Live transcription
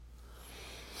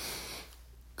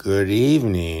Good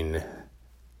evening,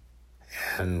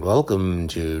 and welcome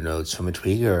to Notes from a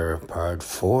Tweaker, Part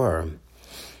 4.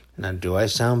 Now, do I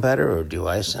sound better, or do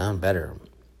I sound better?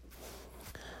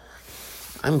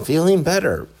 I'm feeling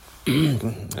better.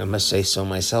 I must say so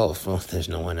myself. Well, there's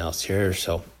no one else here,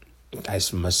 so I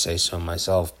must say so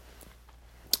myself.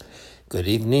 Good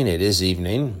evening, it is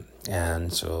evening,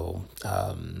 and so,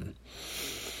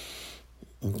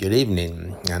 good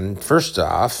evening. And first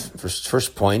off,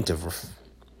 first point of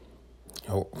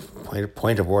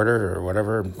order or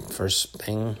whatever. First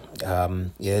thing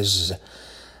is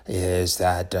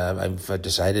that I've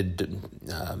decided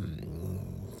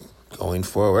going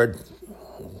forward.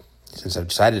 Since I've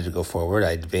decided to go forward,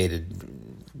 I debated: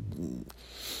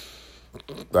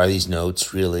 are these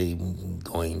notes really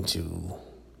going to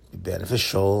be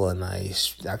beneficial? And I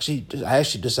actually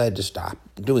decided to stop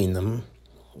doing them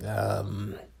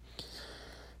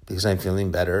because I'm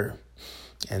feeling better.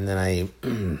 And then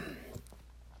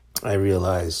I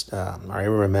realized, I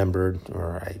remembered,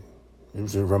 or I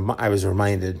was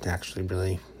reminded, actually,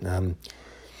 really,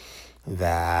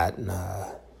 that in the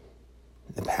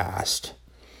past,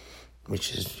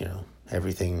 which is,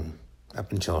 everything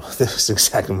up until this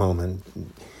exact moment,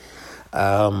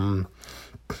 I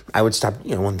would stop,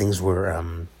 when things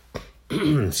were,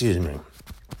 excuse me,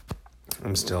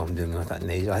 I'm still dealing with that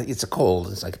nasal. It's a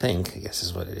cold. It's I guess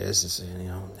is what it is. It's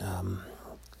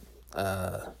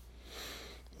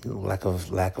lack of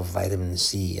vitamin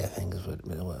C, I think is what it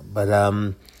was. But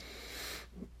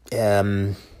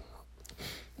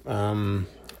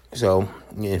so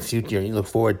in future, you look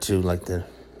forward to like the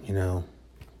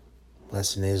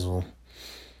less nasal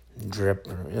drip.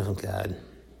 Oh God,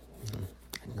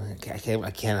 I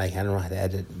can't. I don't know how to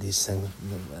edit these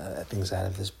things out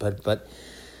of this, but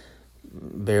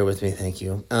bear with me. Thank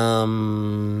you.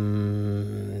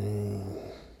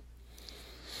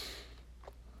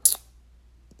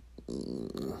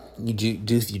 You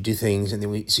do things, and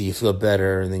then so you feel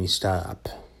better, and then you stop,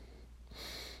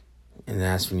 and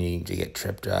that's when you get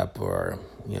tripped up, or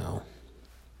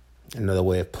another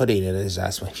way of putting it is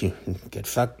that's when you get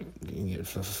fucked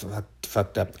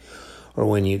up, or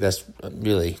when that's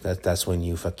when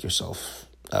you fuck yourself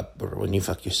up, or when you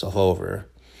fuck yourself over,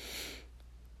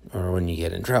 or when you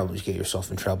get in trouble, you get yourself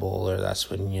in trouble, or that's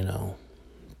when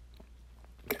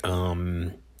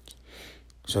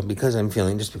So because I'm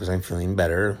feeling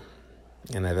better,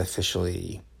 and I've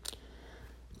officially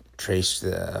traced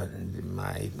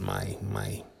my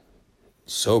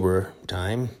sober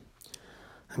time.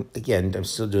 I'm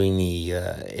still doing the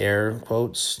air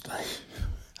quotes.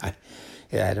 I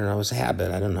don't know. It's a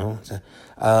habit. I don't know.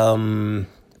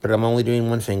 But I'm only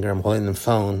doing one finger. I'm holding the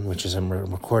phone, which is I'm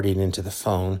recording into the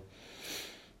phone.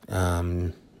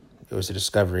 It was a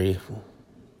discovery.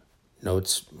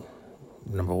 Notes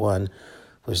number 1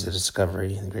 was the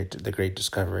discovery, the great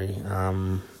discovery.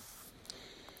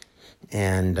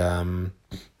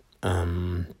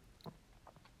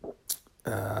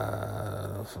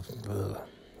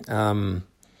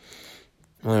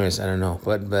 Anyways, I don't know,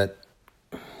 but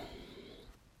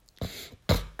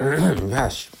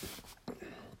gosh.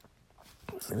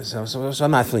 So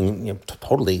I'm not feeling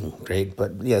totally great,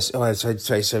 but yes. So I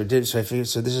figured.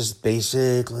 So this is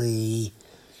basically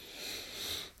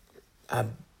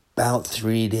about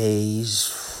 3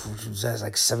 days. That's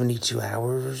like 72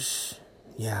 hours.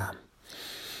 Yeah.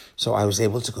 So I was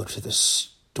able to go to the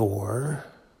store.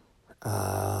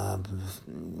 The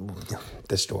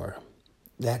store.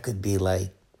 That could be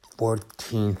like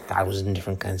 14,000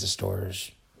 different kinds of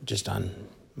stores just on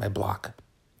my block.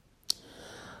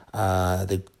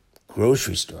 The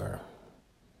grocery store.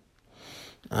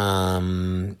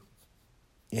 And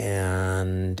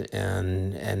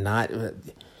not,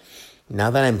 now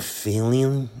that I'm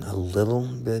feeling a little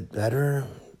bit better,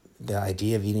 the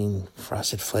idea of eating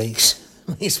Frosted Flakes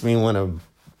makes me want to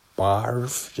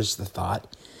barf, just the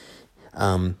thought.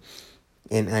 And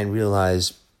I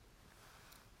realize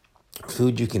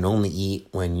food you can only eat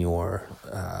when you're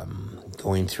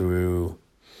going through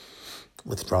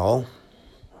withdrawal.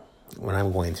 When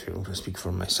I'm going through, to speak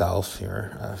for myself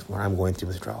here, when I'm going through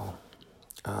withdrawal,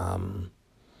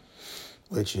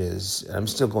 which is, I'm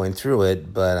still going through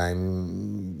it, but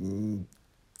I'm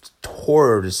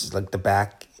towards like the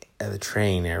back of the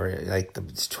train area, like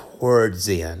it's towards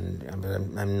the end.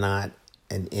 I'm not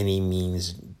in any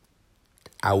means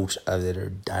out of it or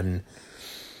done,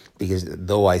 because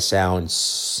though I sound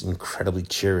incredibly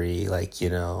cheery, like,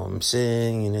 I'm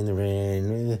singing in the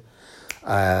rain,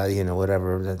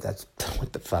 whatever, that's,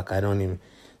 what the fuck, I don't even,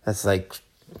 that's like,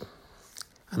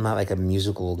 I'm not like a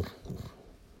musical,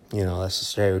 that's a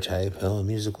stereotype,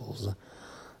 musicals,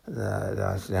 Now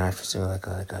I have to sing like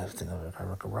a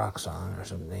rock song or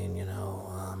something, you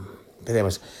know. But that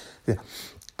was,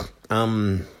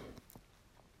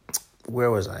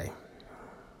 where was I?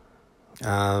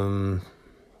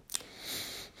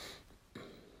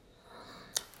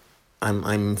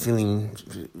 I'm feeling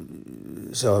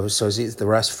the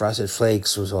rust frosted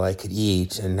flakes was all I could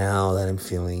eat, and now that I'm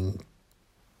feeling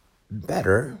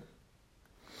better,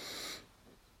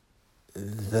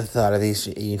 the thought of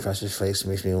eating frosted flakes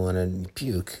makes me want to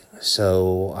puke.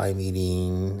 So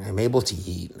I'm able to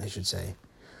eat, I should say,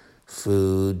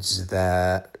 foods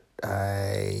that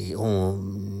I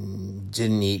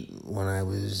didn't eat when I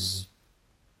was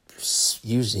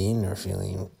using or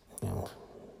feeling,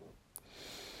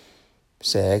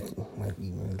 sick, like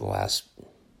the last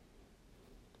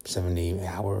 70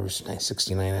 hours,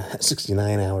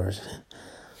 69 hours.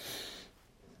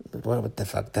 But what the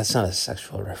fuck? That's not a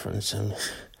sexual reference.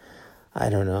 I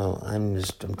don't know. I'm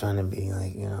trying to be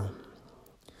like,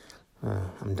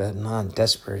 I'm not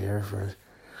desperate here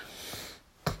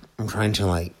I'm trying to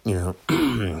like,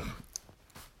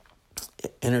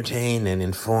 entertain and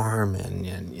inform and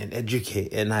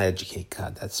educate, and not educate,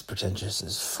 God, that's pretentious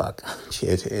as fuck. To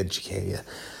educate you.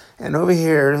 And over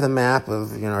here, the map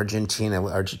of, Argentina,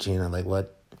 like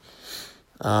what,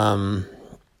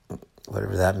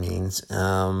 whatever that means. So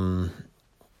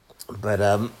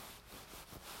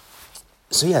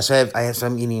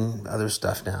I'm eating other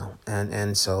stuff now.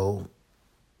 And so,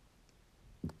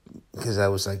 because I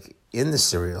was like in the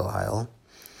cereal aisle,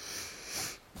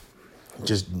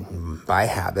 just by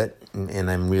habit, and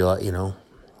I'm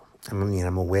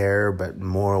I'm aware, but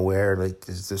more aware. Like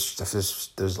there's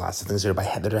lots of things that are by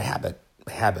habit.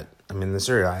 I'm in the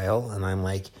cereal aisle, and I'm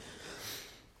like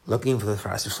looking for the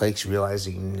Frosted Flakes,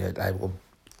 realizing that I will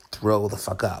throw the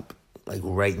fuck up, like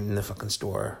right in the fucking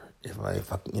store if I eat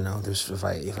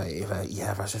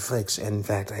Frosted Flakes. And in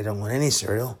fact, I don't want any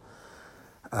cereal.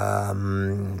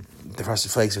 The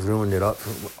Frosted Flakes have ruined it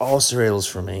all cereals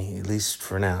for me, at least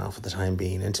for now, for the time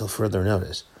being, until further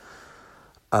notice.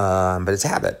 But it's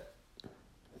habit.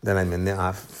 Then I'm in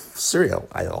the cereal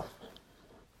aisle.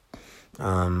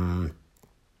 And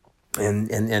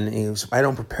so I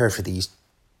don't prepare for these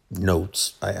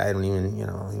notes. I don't even,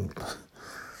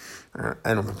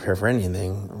 I don't prepare for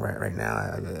anything right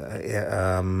now.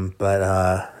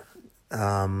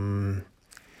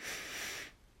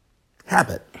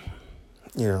 Habit.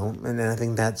 And then I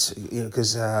think that's,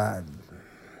 because I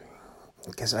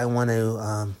want to,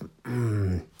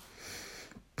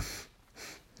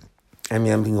 I've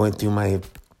been going through my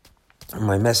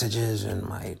messages and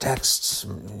my texts,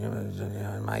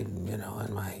 and my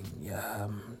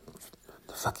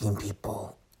fucking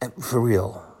people, for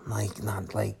real, like,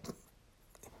 not like,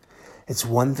 it's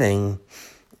one thing,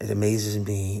 it amazes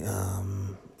me,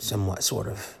 somewhat, sort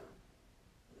of,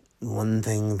 one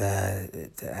thing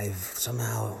that I've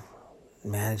somehow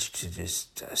managed to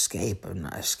just escape, or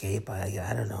not escape,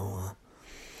 I don't know,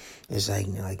 is like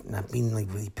not being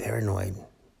like really paranoid,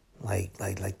 like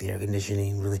the air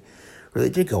conditioning really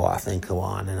did go off and go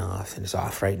on and off, and it's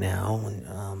off right now, and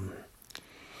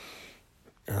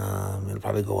it'll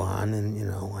probably go on,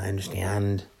 and I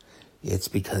understand it's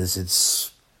because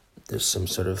there's some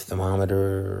sort of thermometer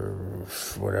or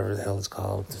whatever the hell it's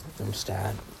called,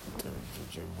 thermostat or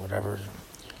whatever.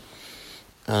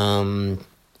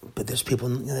 But there's people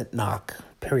that knock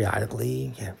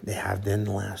periodically. Yeah, they have been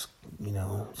the last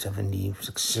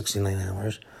 69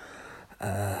 hours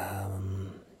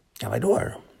at my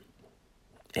door,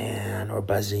 or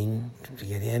buzzing to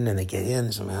get in, and they get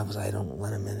in somehow because I don't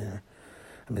let them in.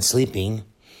 I've been sleeping.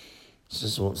 This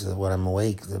is what I'm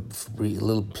awake. The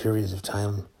little periods of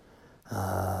time.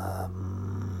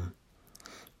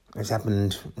 It's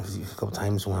happened a couple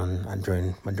times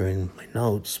during my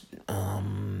notes,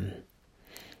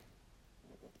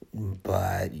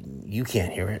 but you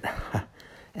can't hear it,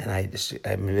 and I've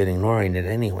been ignoring it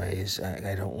anyways.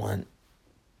 I don't want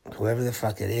whoever the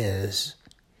fuck it is.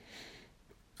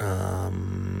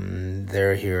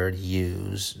 They're here to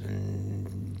use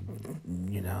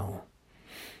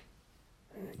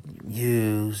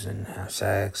use and have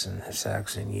sex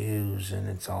and use, and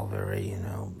it's all very,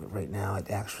 but right now it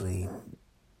actually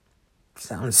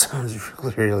sounds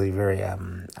really very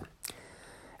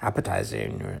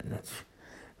appetizing,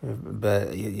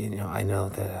 but I know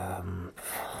that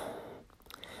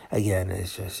again,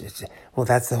 that's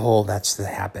the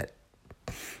habit.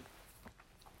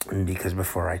 And because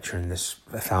before I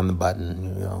found the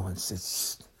button,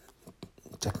 it's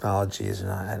technology is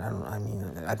not,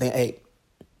 I think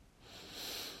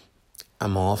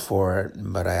I'm all for it,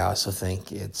 but I also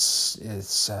think it's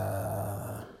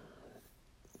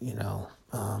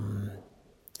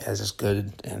has its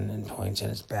good and points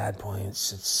and its bad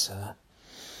points. It's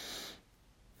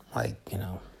like,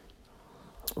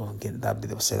 we'll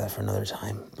say that for another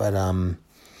time. But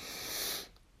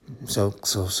so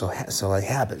like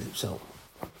habit. So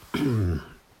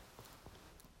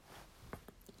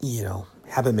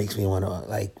habit makes me want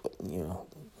to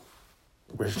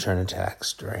return a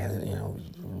text or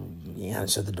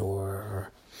answer the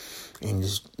door and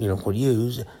just quote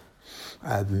use.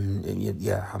 I'm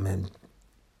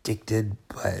addicted,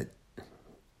 but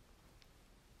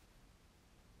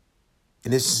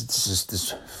and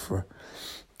this for.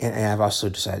 And I've also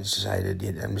decided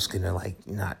I'm just gonna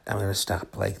I'm gonna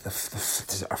stop the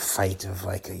fight of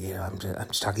I'm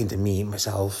just talking to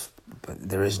myself, but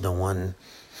there is no one.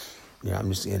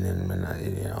 I'm just maybe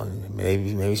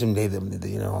someday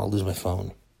I'll lose my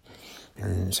phone,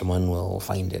 and someone will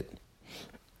find it,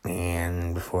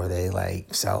 and before they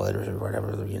sell it or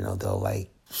whatever, they'll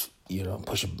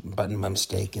push a button by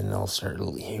mistake, and they'll start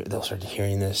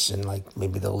hearing this, and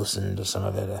maybe they'll listen to some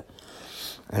of it.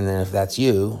 And then if that's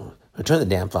you, return the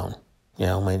damn phone.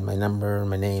 My number,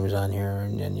 my name's on here,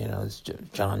 and it's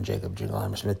John Jacob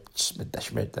Jingleheimer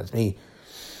Schmidth. That's me.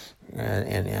 But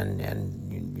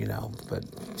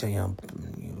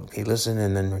okay, listen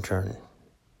and then return.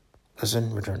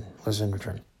 Listen, return. Listen,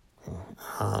 return.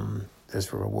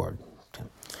 There's a reward.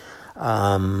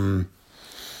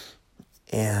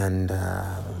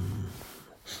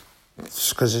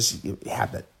 Because it's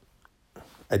habit,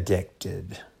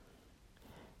 addicted.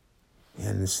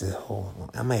 And it's the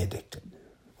whole, am I addicted?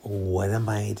 What am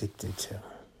I addicted to?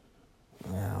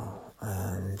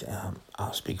 And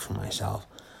I'll speak for myself.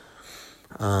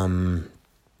 As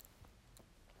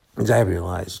I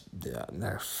realized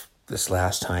this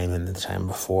last time and the time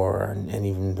before, and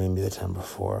even maybe the time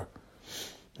before,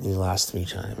 these last 3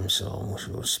 times, so which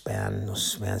will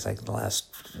spans the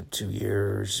last 2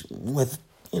 years with,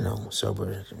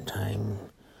 sober time,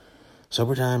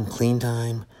 clean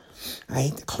time. I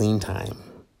hate the clean time.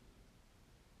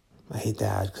 I hate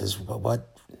that because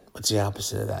what's the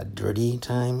opposite of that? Dirty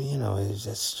time,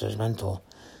 that's judgmental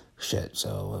shit.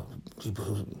 So people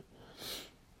who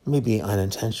maybe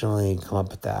unintentionally come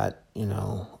up with that,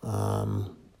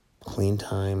 clean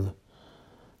time,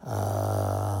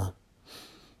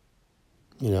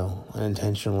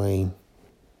 unintentionally.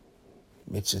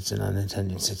 It's an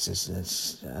unintentional.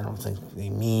 It's I don't think they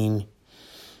mean.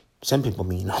 Some people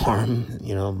mean harm,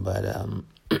 but I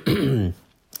think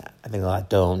a lot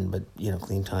don't. But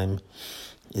clean time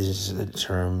is a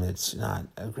term. It's not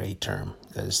a great term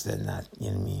because then that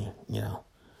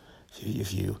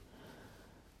if you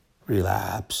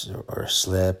relapse or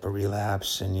slip or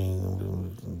relapse and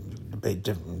you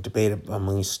debate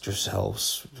amongst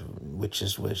yourselves which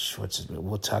is which.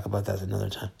 We'll talk about that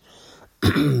another time.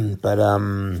 But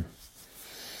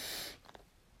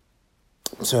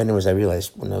so anyways, I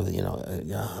realized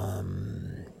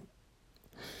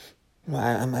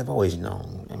I've always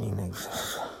known.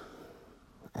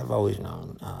 I've always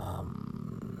known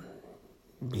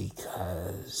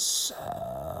because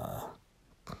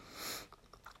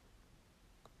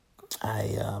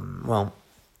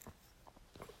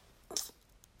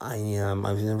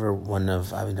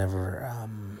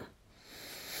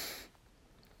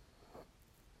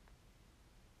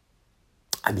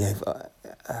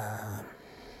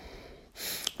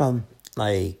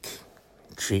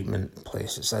treatment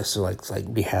places. So like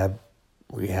rehabs,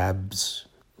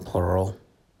 plural.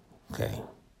 Okay.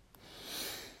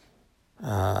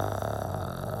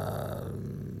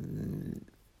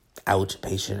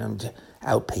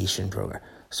 Outpatient program.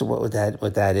 So what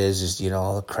that is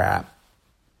all the crap,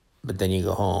 but then you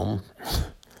go home,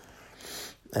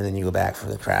 and then you go back for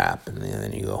the crap, and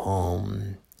then you go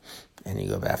home. And you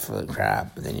go back for the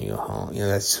crap, and then you go home.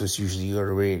 That's what's usually you go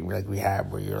to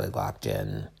rehab, where you're locked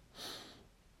in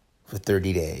for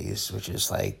 30 days, which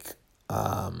is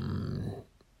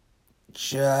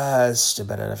just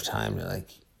about enough time to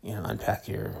unpack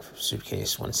your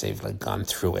suitcase once they've gone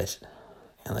through it,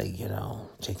 and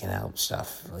taking out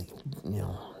stuff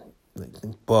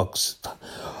books.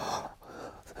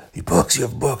 You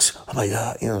have books. Oh my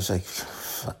God, it's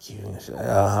fuck you.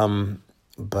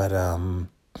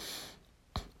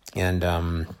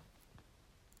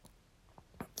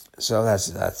 So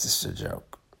that's just a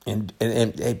joke. And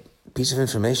a piece of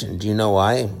information. Do you know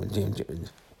why?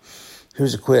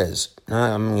 Here's a quiz.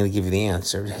 Now I'm going to give you the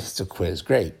answer. It's a quiz.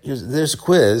 Great. There's a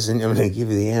quiz, and I'm going to give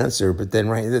you the answer. But then,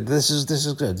 this is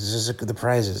good. This is the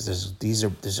prizes.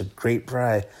 There's a great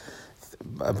prize,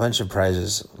 a bunch of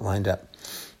prizes lined up.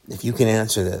 If you can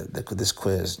answer this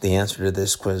quiz, the answer to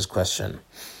this quiz question.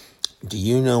 Do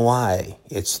you know why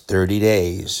it's 30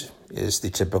 days is the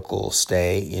typical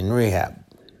stay in rehab?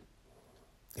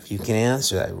 If you can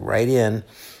answer that, write in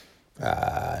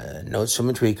notes from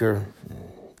a tweaker,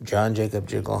 John Jacob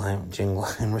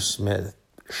Jingleheimer Schmidth.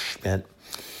 Put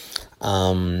it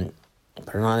on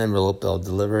an envelope. They'll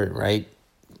deliver it right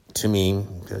to me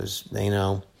because they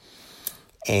know.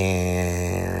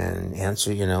 And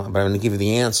answer, but I'm going to give you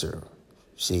the answer.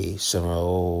 See,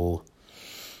 so,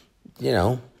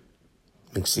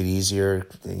 makes it easier,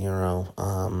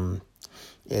 and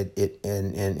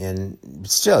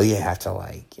still you have to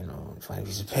find a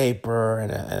piece of paper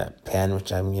and a pen,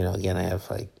 which I'm, again, I have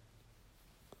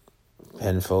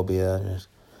pen phobia.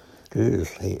 I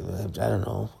don't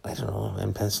know,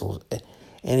 and pencils,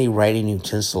 any writing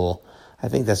utensil, I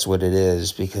think that's what it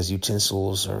is, because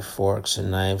utensils are forks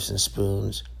and knives and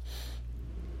spoons,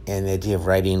 and the idea of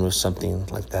writing with something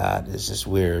like that is just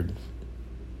weird.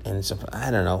 And so,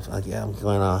 I don't know. I'm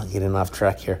getting off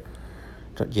track here.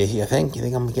 You think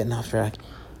I'm getting off track?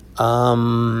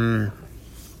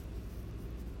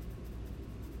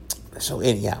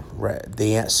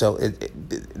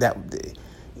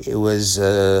 It was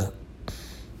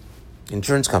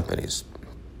insurance companies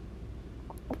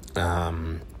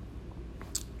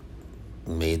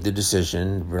made the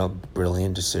decision, real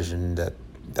brilliant decision, that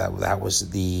was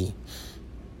the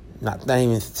not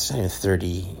even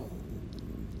 30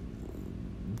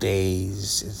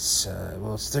 days. It's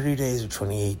 30 days or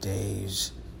 28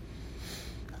 days.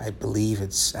 I believe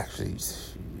it's actually,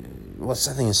 I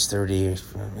think it's 30.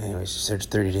 Anyways,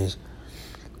 30 days.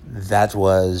 That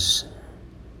was,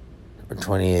 or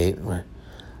 28.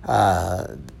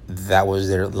 That was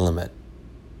their limit.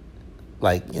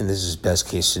 And this is best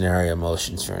case scenario. Most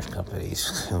insurance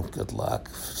companies, good luck.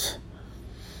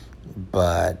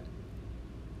 But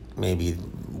maybe,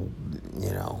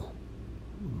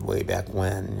 way back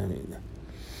when,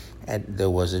 and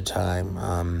there was a time,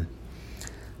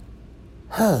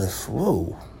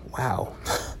 whoa, wow,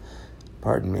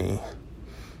 pardon me,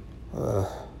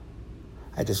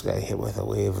 I just got hit with a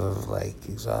wave of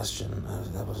exhaustion.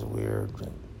 That was weird.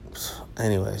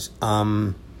 Anyways,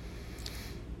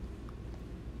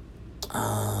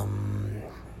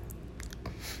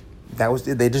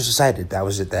 they just decided that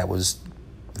was it. That was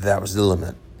the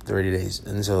limit, 30 days.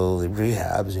 And so the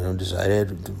rehabs,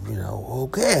 decided,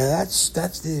 okay,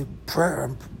 that's the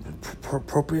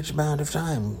appropriate amount of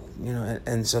time,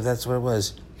 and so that's what it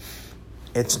was.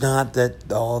 It's not that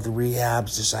all the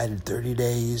rehabs decided 30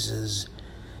 days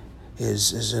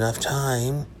is enough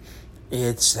time.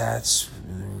 That's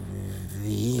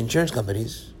the insurance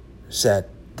companies set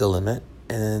the limit,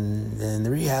 and then the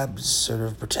rehabs sort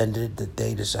of pretended that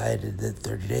they decided that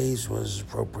 30 days was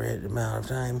appropriate amount of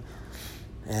time,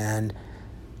 and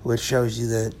which shows you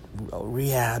that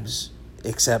rehabs,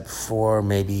 except for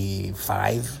maybe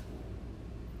 5,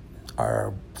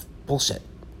 are bullshit.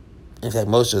 In fact,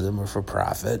 most of them are for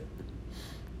profit.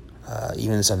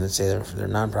 Even some that say they're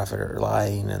non-profit are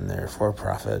lying and they're for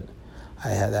profit. I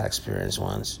had that experience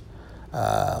once.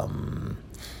 I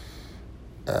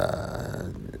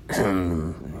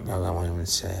won't even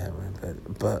say it,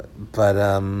 but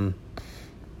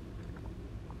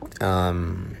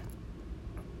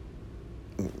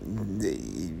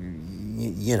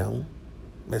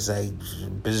it's like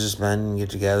businessmen get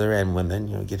together and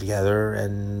women, get together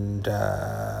and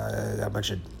got a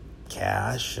bunch of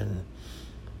cash and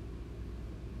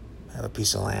have a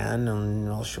piece of land,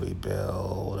 and should we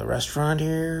build a restaurant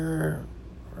here,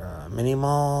 or a mini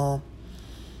mall,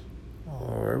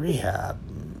 or a rehab?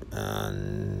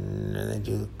 And they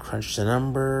do crunch the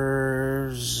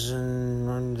numbers,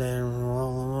 and then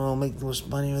we'll make the most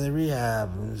money with the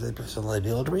rehab. So they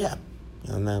build a rehab,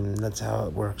 and then that's how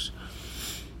it works.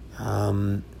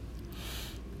 Not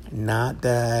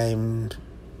that I'm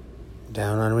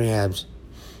down on rehabs.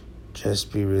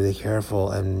 Just be really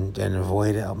careful and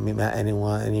avoid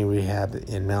any rehab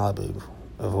in Malibu.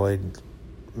 Avoid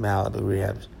Malibu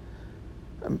rehabs.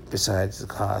 Besides the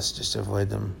cost, just avoid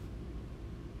them.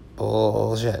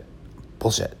 Bullshit.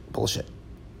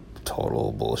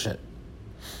 Total bullshit.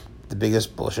 The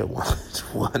biggest bullshit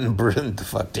one burned the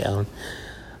fuck down.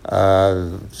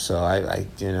 So I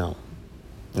didn't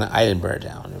burn it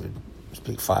down. It was a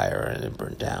big fire and it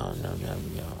burned down.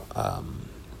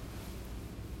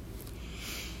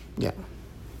 Yeah.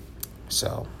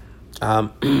 So,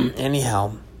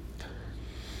 anyhow,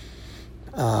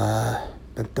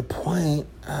 but the point,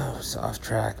 I was off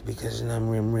track because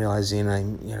I'm realizing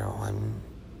I'm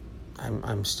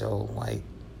still I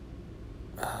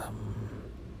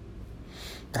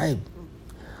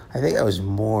think I was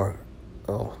more.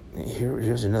 Oh,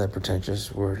 here's another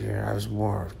pretentious word here. I was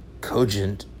more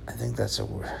cogent. I think that's a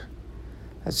word.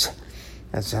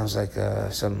 That sounds like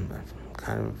some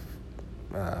kind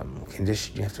of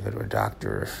condition. You have to go to a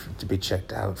doctor to be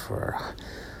checked out for.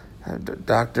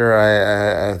 Doctor,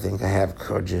 I think I have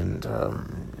cogent.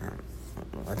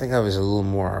 I think I was a little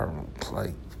more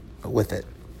like with it.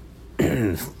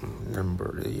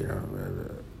 Number,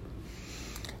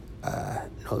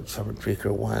 notes from a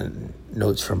tweaker 1,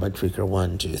 notes from a tweaker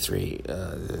 1, 2, 3.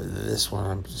 This one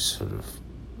I'm sort of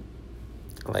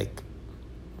like,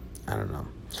 I don't know.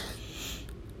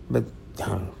 But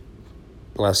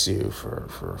bless you for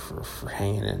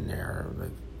hanging in there,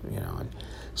 like, and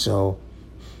so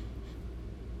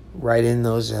write in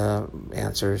those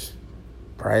answers,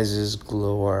 prizes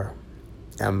galore.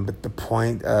 But the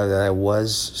point that I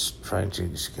was trying to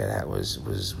get at was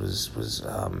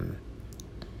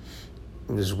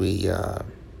we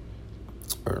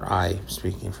or I,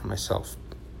 speaking for myself,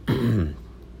 and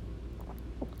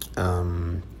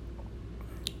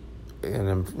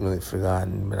I'm really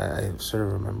forgotten, but I sort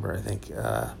of remember. I think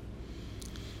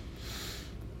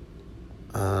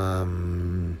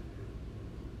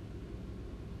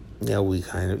we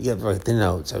kind of like the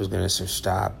notes. I was going to sort of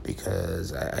stop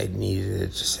because I needed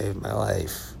it to save my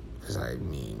life. Because I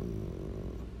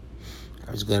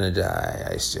was going to die.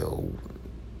 I still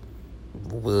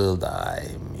will die.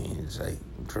 I mean, it's like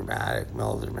dramatic,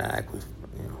 melodramatic. We've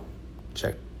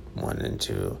checked 1 and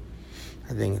 2.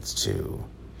 I think it's 2.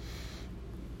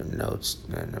 Notes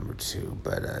number 2,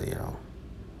 but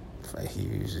if I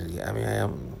use it,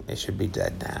 I should be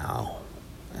dead now,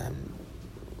 and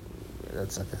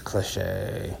that's like a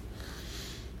cliche.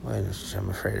 I'm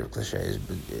afraid of cliches,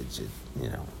 but it's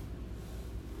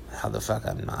how the fuck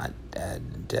I'm not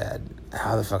dead.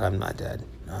 How the fuck I'm not dead.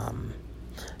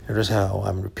 Notice how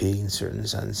I'm repeating certain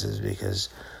sentences because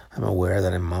I'm aware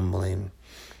that I'm mumbling.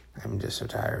 I'm just so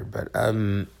tired, but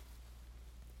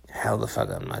how the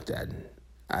fuck I'm not dead.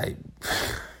 And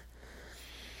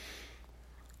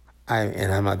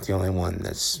I'm not the only one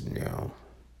that's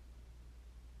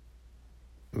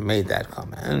made that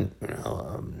comment,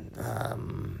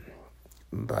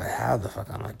 but how the fuck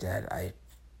I'm not dead, I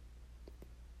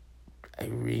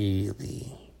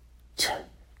really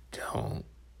don't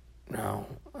know.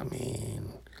 I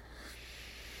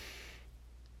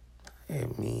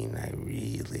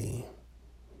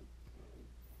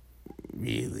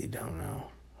really don't know.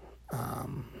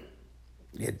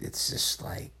 It's just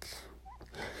like,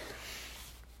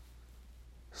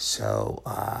 so,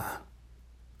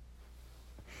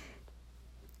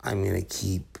 I'm going to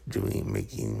keep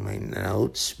making my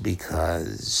notes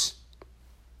because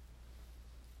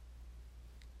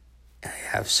I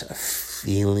have a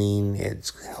feeling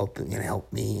it's going to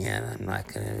help me, and I'm not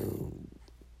going to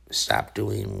stop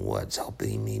doing what's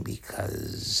helping me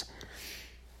because,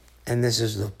 and this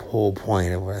is the whole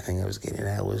point of what I think I was getting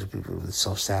at, was people with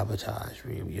self-sabotage.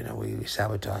 We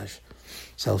sabotage,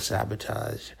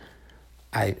 self-sabotage.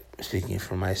 Speaking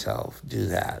for myself, do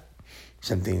that.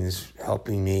 Something's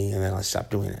helping me, and then I stop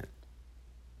doing it.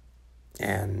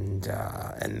 And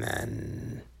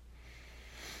then,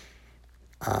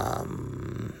 I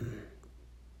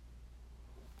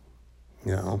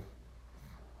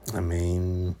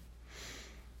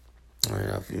don't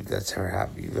know if that's ever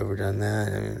happened. You've ever done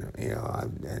that?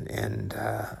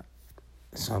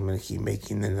 So I'm going to keep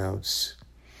making the notes.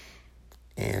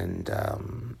 And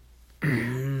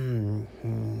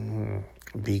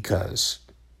because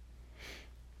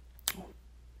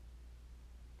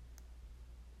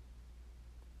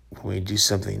when we do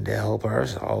something to help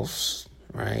ourselves,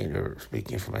 right? Or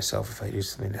speaking for myself, if I do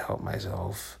something to help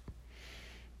myself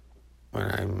when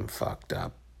I'm fucked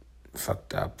up,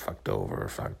 fucked over,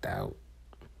 fucked out,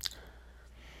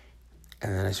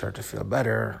 and then I start to feel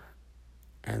better,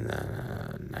 and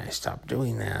then I stop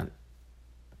doing that,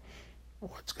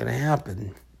 what's going to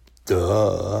happen?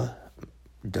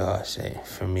 Say,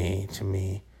 to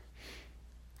me,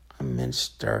 I'm going to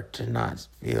start to not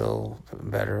feel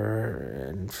better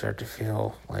and start to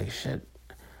feel like shit.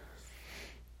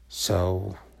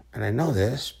 So, and I know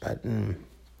this, but,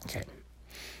 okay.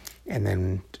 And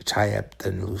then to tie up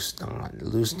the loose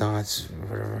knots, or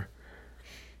whatever,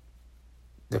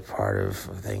 the part of,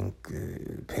 I think,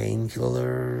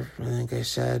 painkiller, I think I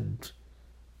said,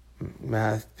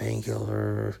 math,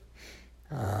 painkiller,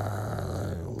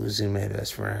 losing my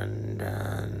best friend,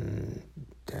 and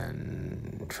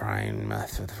trying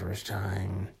meth for the first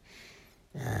time,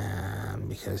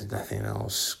 because nothing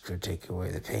else could take away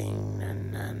the pain,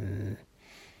 and then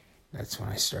that's when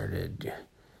I started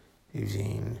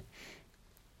using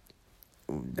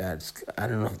I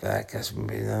don't know if that has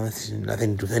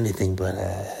nothing to do with anything, but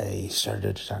I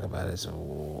started to talk about it,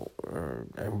 so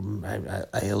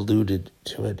I alluded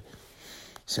to it.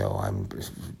 So I'm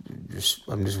just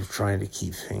trying to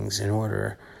keep things in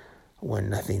order when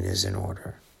nothing is in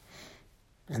order,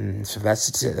 and so that's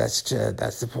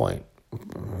the point.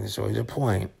 There's always a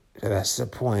point. So that's the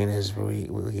point. Is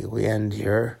we end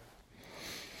here.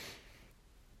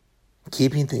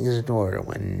 Keeping things in order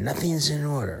when nothing's in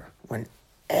order, when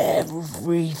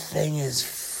everything is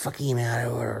fucking out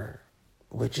of order,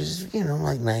 which is,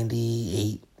 like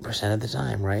 98% of the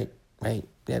time, right? Right?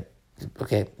 Yep.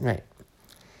 Okay, right.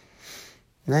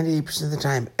 98% of the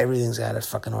time, everything's out of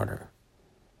fucking order.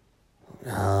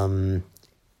 In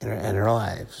our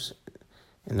lives,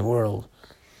 in the world,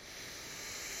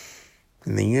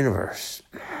 in the universe.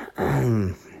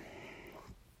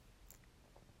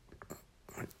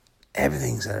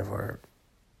 Everything's out of order.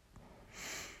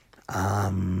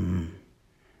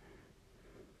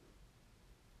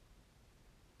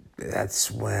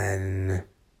 That's when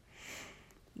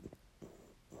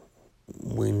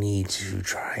we need to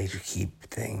try to keep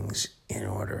things in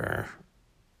order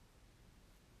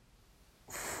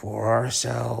for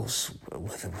ourselves,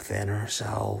 within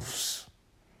ourselves,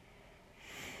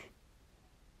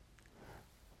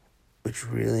 which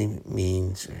really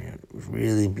means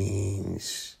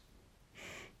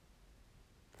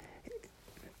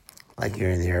like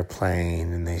you're in the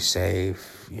airplane and they say,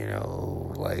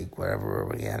 like whatever,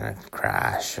 we're gonna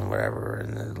crash and whatever,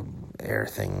 and the air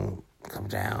thing come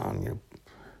down, you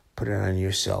put it on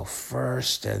yourself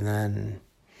first and then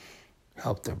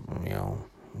help the,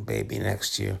 baby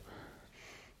next to you.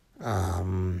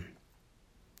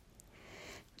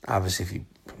 Obviously if you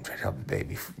try to help the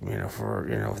baby,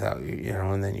 without,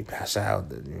 and then you pass out,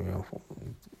 then,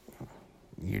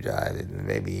 you die, then the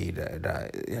baby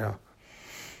die,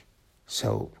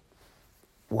 So,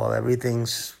 while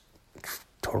everything's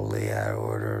totally out of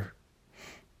order,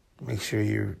 make sure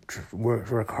you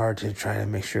work hard to try to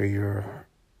make sure you're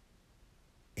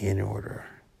in order.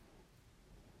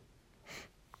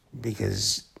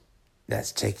 Because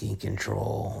that's taking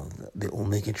control. The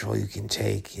only control you can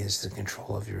take is the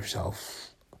control of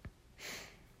yourself.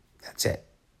 That's it.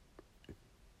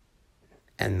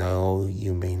 And though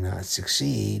you may not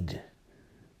succeed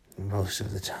most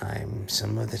of the time,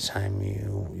 some of the time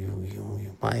you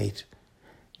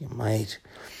might,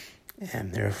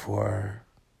 and therefore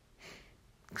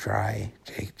try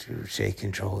to take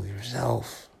control of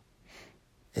yourself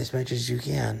as much as you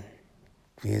can,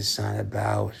 because it's not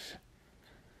about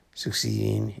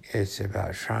succeeding, it's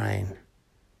about trying,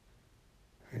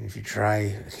 and if you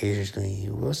try occasionally,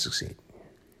 you will succeed.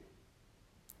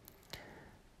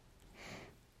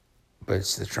 But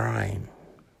it's the trying.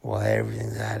 While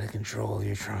everything's out of control,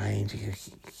 you're trying to,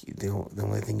 the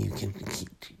only thing you can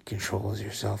control is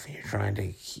yourself, and you're trying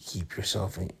to keep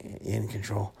yourself in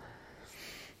control.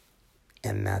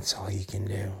 And that's all you can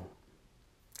do.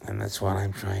 And that's what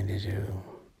I'm trying to do.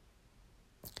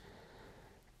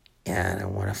 And I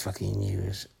want to fucking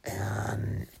use,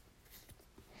 and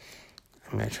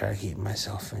I'm going to try to keep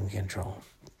myself in control.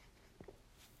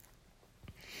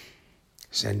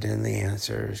 Send in the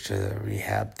answers to the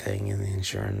rehab thing and the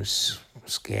insurance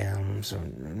scams.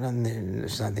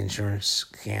 It's not the insurance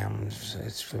scams,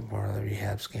 it's more of the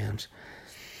rehab scams.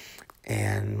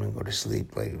 And I'm going to go to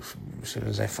sleep like as soon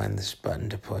as I find this button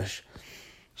to push.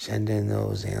 Send in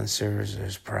those answers.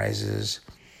 There's prizes.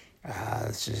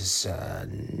 This is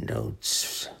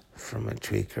notes from a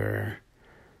tweaker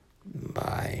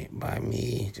by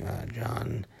me,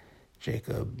 John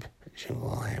Jacob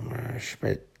Jingleheimer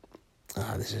Schmidth.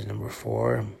 This is number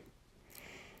 4.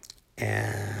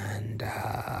 And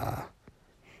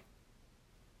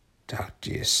talk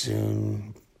to you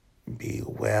soon. Be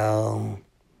well.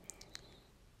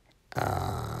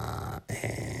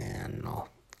 And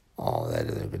all that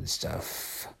other good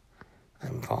stuff.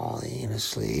 I'm falling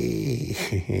asleep.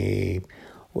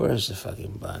 Where's the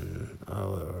fucking button?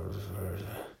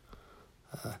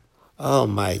 Oh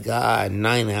my God,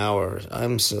 9 hours.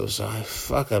 I'm so sorry.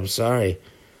 I'm sorry.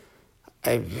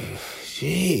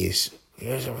 Jeez.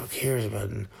 Who cares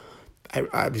about it?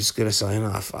 I'm just going to sign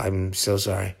off. I'm so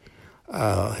sorry.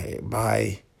 Hey,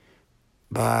 bye.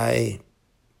 Buy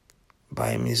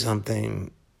me something.